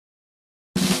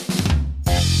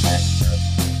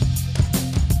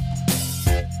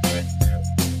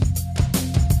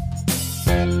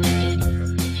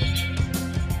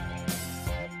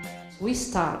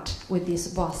start with this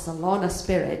Barcelona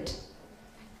spirit,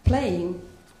 playing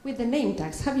with the name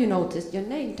tags. Have you noticed your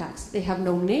name tags? They have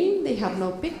no name, they have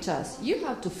no pictures. You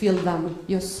have to fill them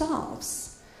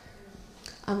yourselves.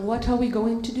 And what are we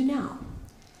going to do now?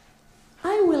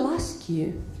 I will ask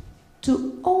you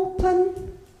to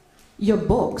open your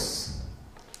books,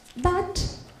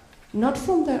 but not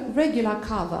from the regular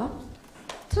cover.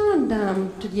 Turn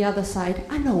them to the other side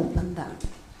and open them.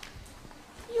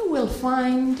 You will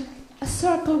find a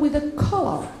circle with a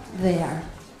color there.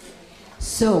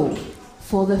 So,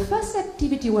 for the first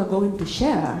activity we're going to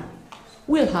share,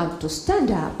 we'll have to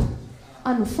stand up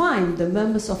and find the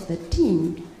members of the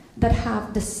team that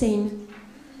have the same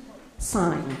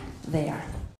sign there.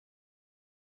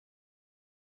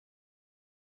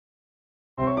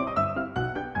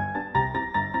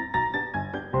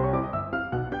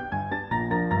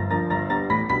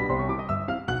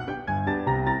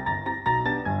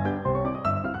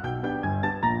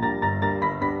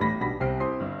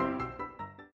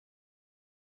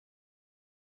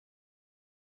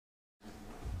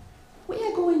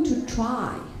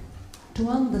 Try to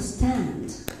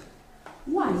understand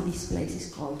why this place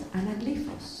is called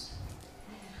Anaglifos.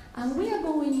 And we are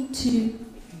going to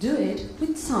do it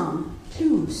with some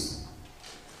clues.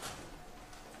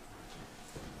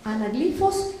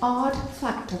 Anaglifos Art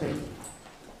Factory.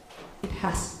 It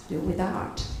has to do with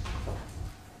art.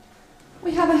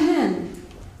 We have a hen.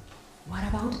 What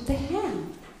about the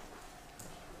hen?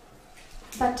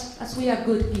 But as we are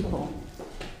good people,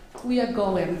 we are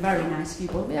going, very nice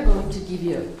people, we are going to give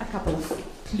you a couple of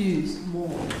clues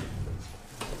more.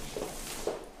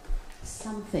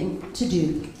 Something to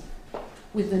do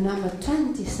with the number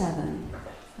 27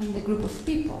 and the group of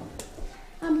people.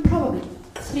 And probably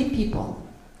 3 people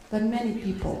that many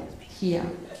people here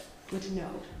would know.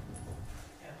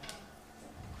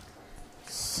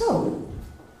 So,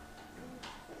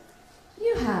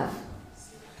 you have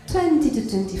 20 to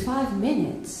 25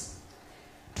 minutes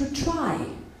to try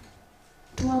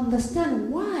to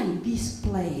understand why this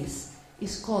place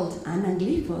is called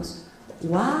Anaglifos.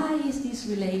 Why is this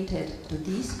related to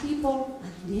these people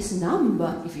and this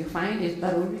number? If you find it,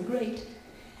 that would be great.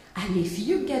 And if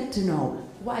you get to know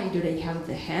why do they have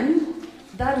the hen,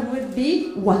 that would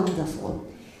be wonderful.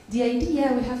 The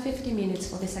idea, we have 50 minutes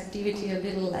for this activity, a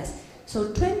little less.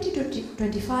 So 20 to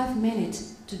 25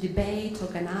 minutes to debate,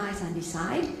 organize and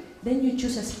decide. Then you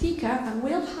choose a speaker and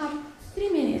we'll have 3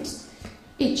 minutes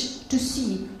each to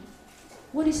see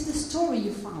what is the story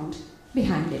you found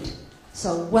behind it.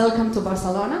 So, welcome to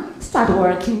Barcelona. Start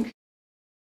working.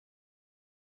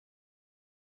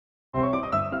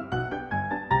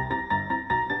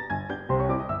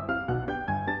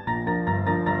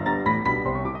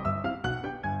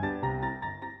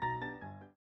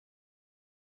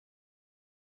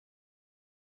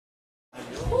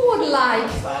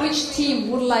 Which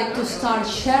team would like to start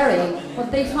sharing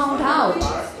what they found out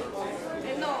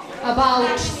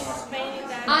about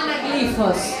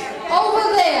Anaglifos?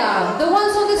 Over there, the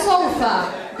ones on the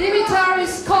sofa. Dimitar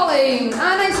is calling,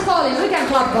 Anna is calling, we can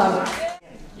clap them.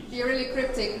 Be really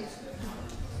cryptic.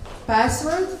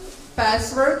 Password,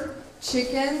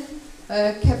 chicken,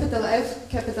 capital F,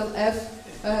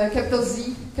 capital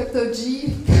Z, capital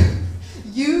G,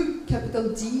 U, capital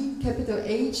D, capital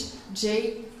H,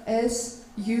 J, S,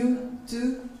 U,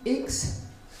 2, X,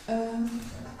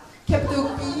 capital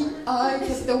P, I,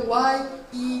 capital Y,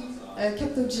 E,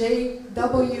 capital J,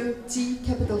 W, T,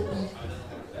 capital P.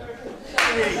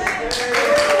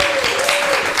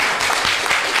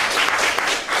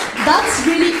 That's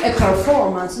really a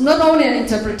performance, not only an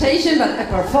interpretation, but a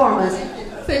performance.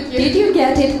 Thank you. Did you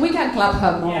get it? We can clap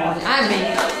her more. Yeah. I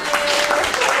mean,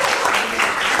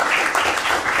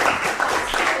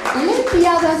 let the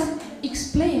others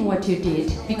explain what you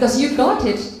did, because you got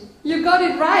it. You got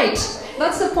it right.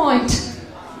 That's the point.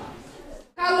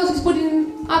 Carlos is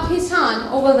putting up his hand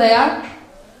over there.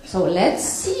 So let's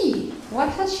see. What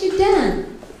has she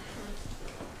done?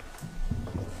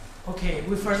 Okay,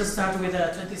 we first start with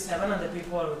 27, and the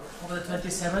people over the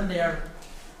 27, they are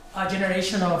a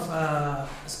generation of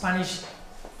Spanish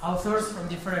authors from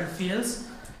different fields.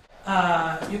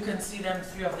 You can see them,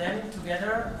 3 of them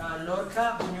together,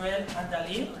 Lorca, Buñuel, and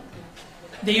Dalí.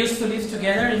 They used to live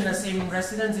together in the same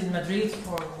residence in Madrid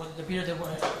for the period they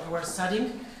were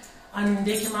studying, and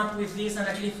they came up with this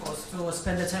Anaglifos to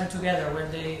spend the time together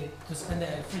to spend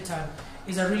their free time.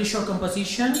 It's a really short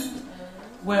composition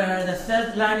where the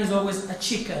third line is always a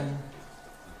chicken.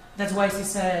 That's why she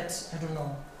said, I don't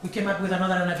know, we came up with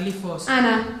another Anaglifos.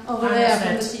 Anna, over there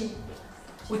from the team.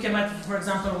 we came up, for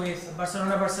example, with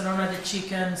Barcelona, the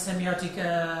chicken, semiotic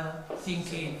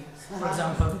thinking, for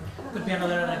example, could be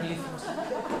another Anaglifos.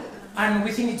 And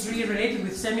we think it's really related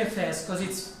with Semiofest,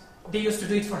 because they used to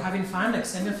do it for having fun, like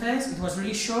Semiofest. It was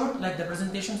really short, like the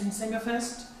presentations in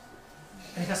Semiofest.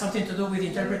 And it has something to do with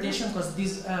interpretation, because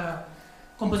these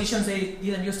compositions, they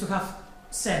didn't used to have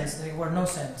sense, they were no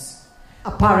sense.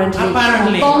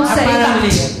 Apparently. Don't say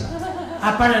that.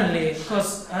 Apparently,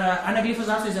 because Anaglifos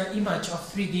also is an image of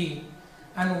 3D,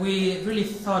 and we really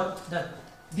thought that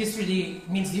this 3D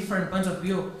means different points of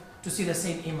view to see the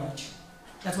same image.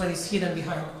 That's what is hidden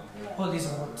behind all these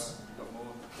words.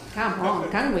 Come on,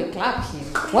 can we clap him?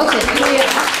 What's it clear?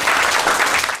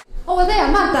 Over there,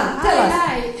 Marta, tell us.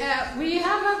 Hi. We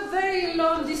have a very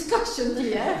long discussion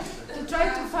here to try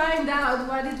to find out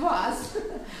what it was.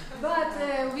 But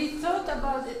we thought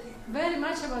about it very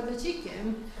much about the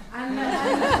chicken. And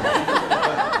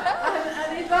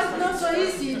it was not so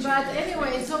easy, but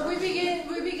anyway, so we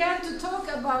began to talk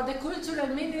about the cultural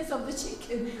meanings of the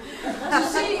chicken to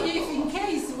see if, in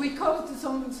case, we come to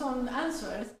some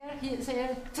answers.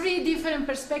 Here, three different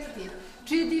perspectives,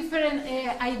 three different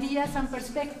ideas and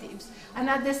perspectives, and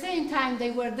at the same time,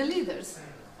 they were the leaders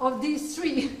of these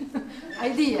three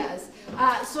ideas.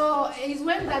 So it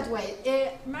went that way.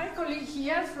 My colleague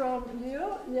here from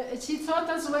she thought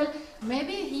as well,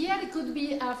 maybe here it could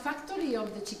be a factory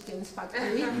of the chickens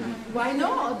factory. Why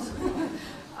not?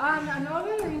 And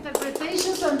another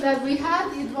interpretation that we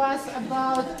had, it was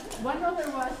about, one other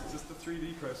was... Just the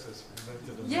 3D process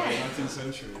invented in the 19th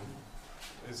century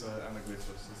is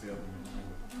Anaglifos, is the other one.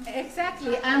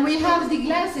 Exactly, and we have the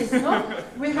glasses, no?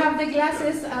 We have the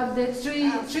glasses of the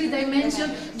three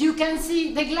dimension. You can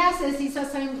see the glasses is a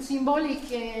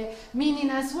symbolic meaning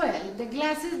as well. The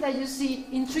glasses that you see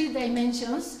in 3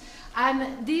 dimensions,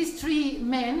 and these 3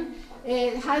 men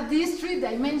had these 3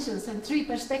 dimensions and 3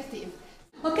 perspectives.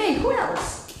 Okay, who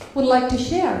else would like to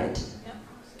share it?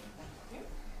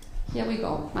 Here we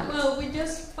go. Max. Well, we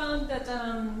just found that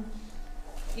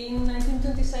in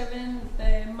 1927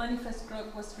 the Manifest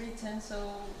was written,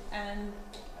 and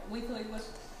we thought it was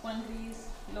Juan Gris,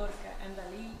 Lorca, and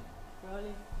Dalí,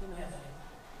 probably,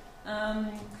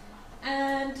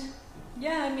 and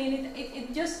yeah, I mean,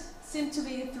 it just seemed to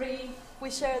be 3.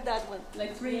 We shared that one,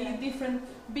 like 3 different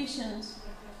visions,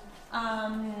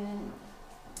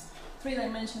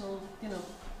 3-dimensional,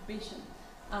 vision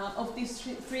of these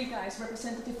 3 guys,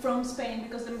 representative from Spain,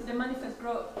 because the Manifest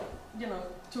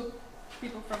took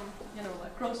people from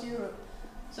across Europe,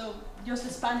 so just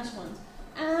the Spanish ones,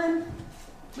 and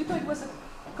we thought it was a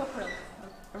cockerel,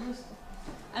 a rooster,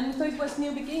 and we thought it was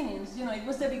new beginnings. It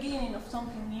was the beginning of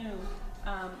something new,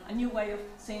 a new way of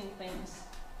seeing things,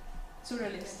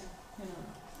 surrealist.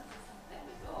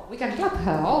 We can clap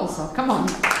her also. Come on.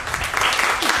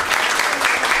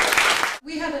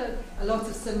 We had a lot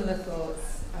of similar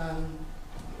thoughts,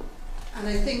 and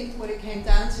I think what it came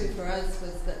down to for us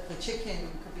was that the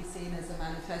chicken could be seen as a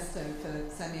manifesto for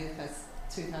Semiofest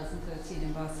 2013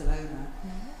 in Barcelona,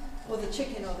 or the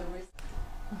chicken or the rooster.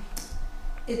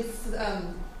 It's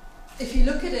if you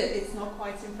look at it, it's not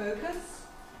quite in focus.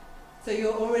 So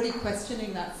you're already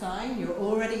questioning that sign. You're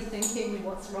already thinking,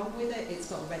 what's wrong with it? It's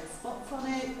got red spots on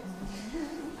it.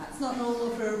 That's not normal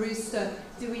for a rooster.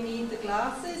 Do we need the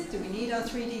glasses? Do we need our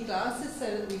 3D glasses so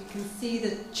that we can see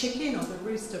the chicken or the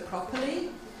rooster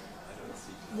properly?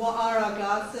 What are our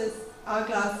glasses? Our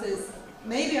glasses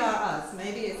maybe are us.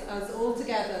 Maybe it's us all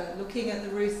together looking at the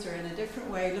rooster in a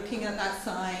different way, looking at that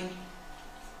sign,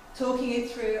 talking it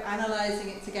through, analysing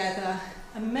it together,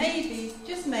 and maybe,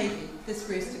 just maybe, this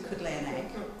rooster could lay an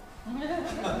egg.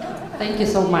 Thank you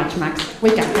so much, Max.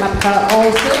 We can clap her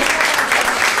also.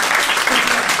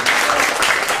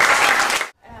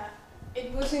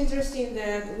 It was interesting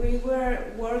that we were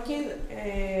working,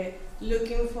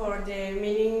 looking for the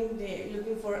meaning,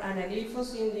 looking for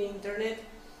Anaglifos in the internet,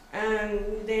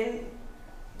 and then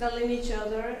telling each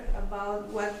other about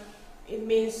what it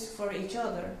means for each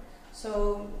other.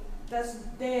 So that's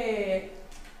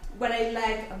what I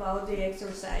like about the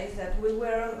exercise, that we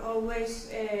were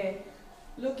always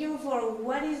looking for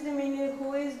what is the meaning,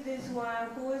 who is this one,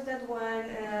 who is that one,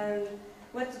 and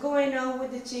what's going on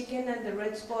with the chicken and the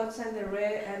red spots and the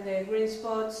red and the green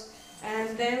spots,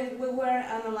 and then we were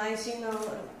analyzing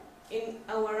in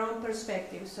our own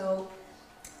perspective. So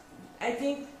I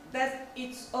think that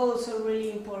it's also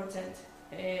really important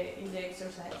in the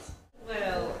exercise.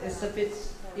 Well, it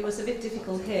was a bit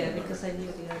difficult here because I knew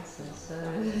the answer.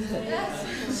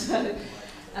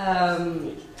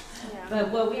 But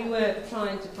what we were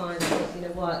trying to find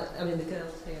was, the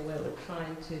girls here were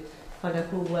trying to find out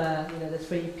who were, the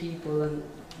 3 people and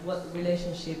what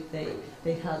relationship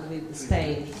they had with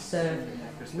Spain. So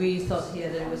we thought here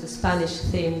there was a Spanish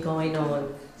theme going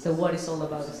on. So what is all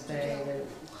about Spain and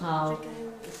how?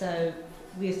 So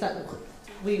we started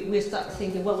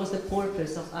thinking, what was the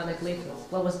purpose of Anaglifos?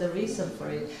 What was the reason for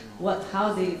it?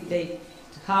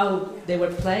 How they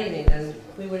were playing it, and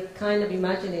we were kind of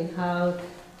imagining how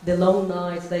the long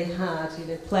nights they had,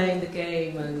 playing the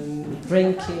game and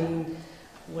drinking,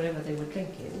 whatever they were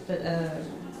drinking. But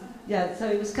so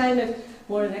it was kind of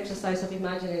more an exercise of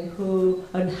imagining who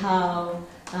and how,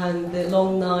 and the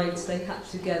long nights they had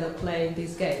together playing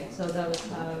this game. So that was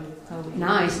how we...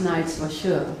 Nice nights for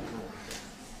sure.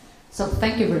 So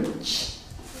thank you very much.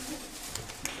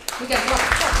 We got one.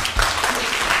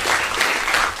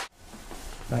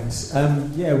 Thanks.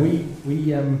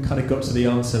 We kind of got to the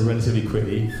answer relatively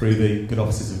quickly through the good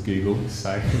offices of Google.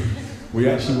 So we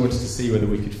actually wanted to see whether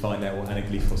we could find out what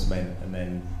Anaglifos meant and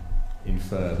then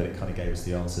infer, but it kind of gave us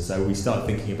the answer. So we started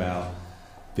thinking about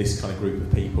this kind of group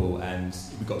of people, and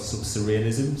we got sort of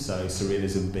surrealism. So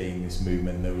surrealism being this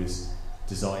movement that was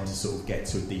designed to sort of get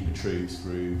to a deeper truth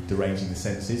through deranging the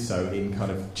senses. So in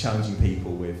kind of challenging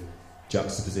people with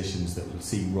juxtapositions that would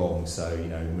seem wrong. So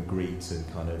Magritte and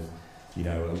kind of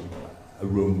a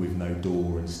room with no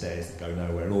door and stairs that go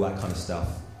nowhere and all that kind of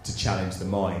stuff to challenge the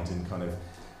mind and kind of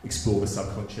explore the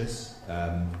subconscious.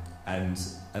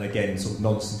 And again, sort of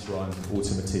nonsense rhymes,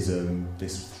 automatism,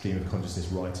 this stream of consciousness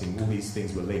writing, all these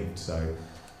things were linked. So,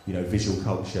 visual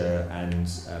culture and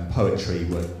poetry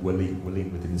were linked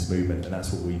within this movement, and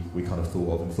that's what we kind of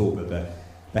thought of, and thought that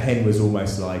the hen was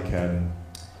almost like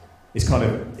it's kind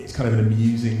of an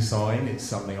amusing sign. It's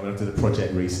something I did a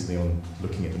project recently on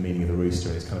looking at the meaning of the rooster,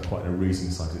 and it's kind of quite an amusing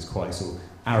sign because it's quite sort of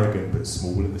arrogant but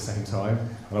small at the same time.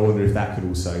 And I wonder if that could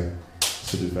also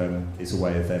sort of it's a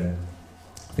way of them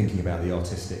thinking about the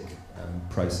artistic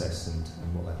process and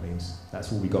what that means.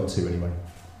 That's all we got to anyway.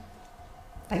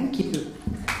 Thank you.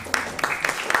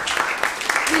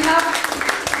 We have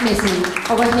missing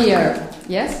over here.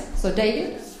 Yes? So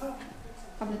David,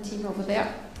 from the team over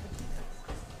there.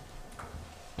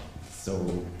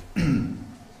 So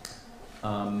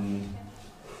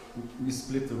we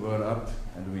split the word up,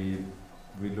 and we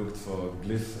looked for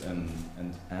glyph and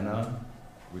Anna,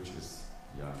 which is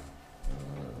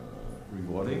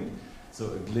rewarding. So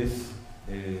a glyph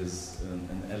is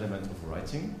an element of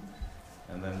writing,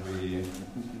 and then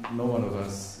no one of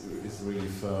us is really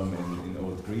firm in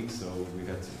Old Greek, so we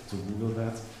had to Google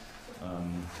that.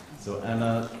 So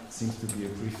Anna seems to be a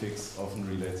prefix often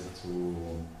related to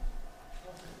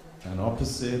an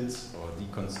opposite or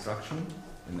deconstruction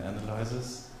in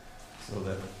analyzers. So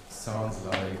that sounds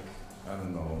like, I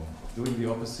don't know, doing the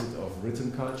opposite of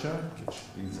written culture, which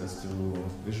leads us to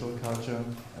visual culture,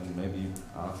 and maybe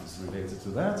art is related to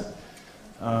that.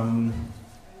 And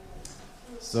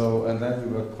then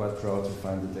we were quite proud to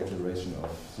find the Declaration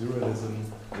of Surrealism,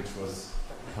 which was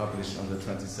published on the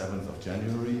 27th of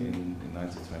January in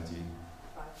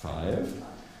 1925.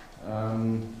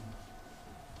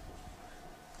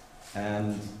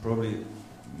 And probably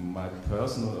my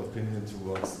personal opinion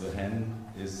towards the hen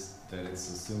is that it's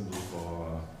a symbol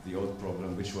for the old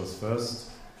problem, which was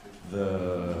first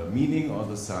the meaning or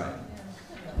the sign.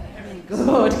 Very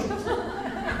good.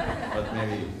 But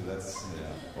maybe that's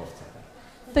off topic.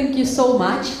 Thank you so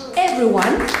much,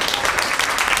 everyone.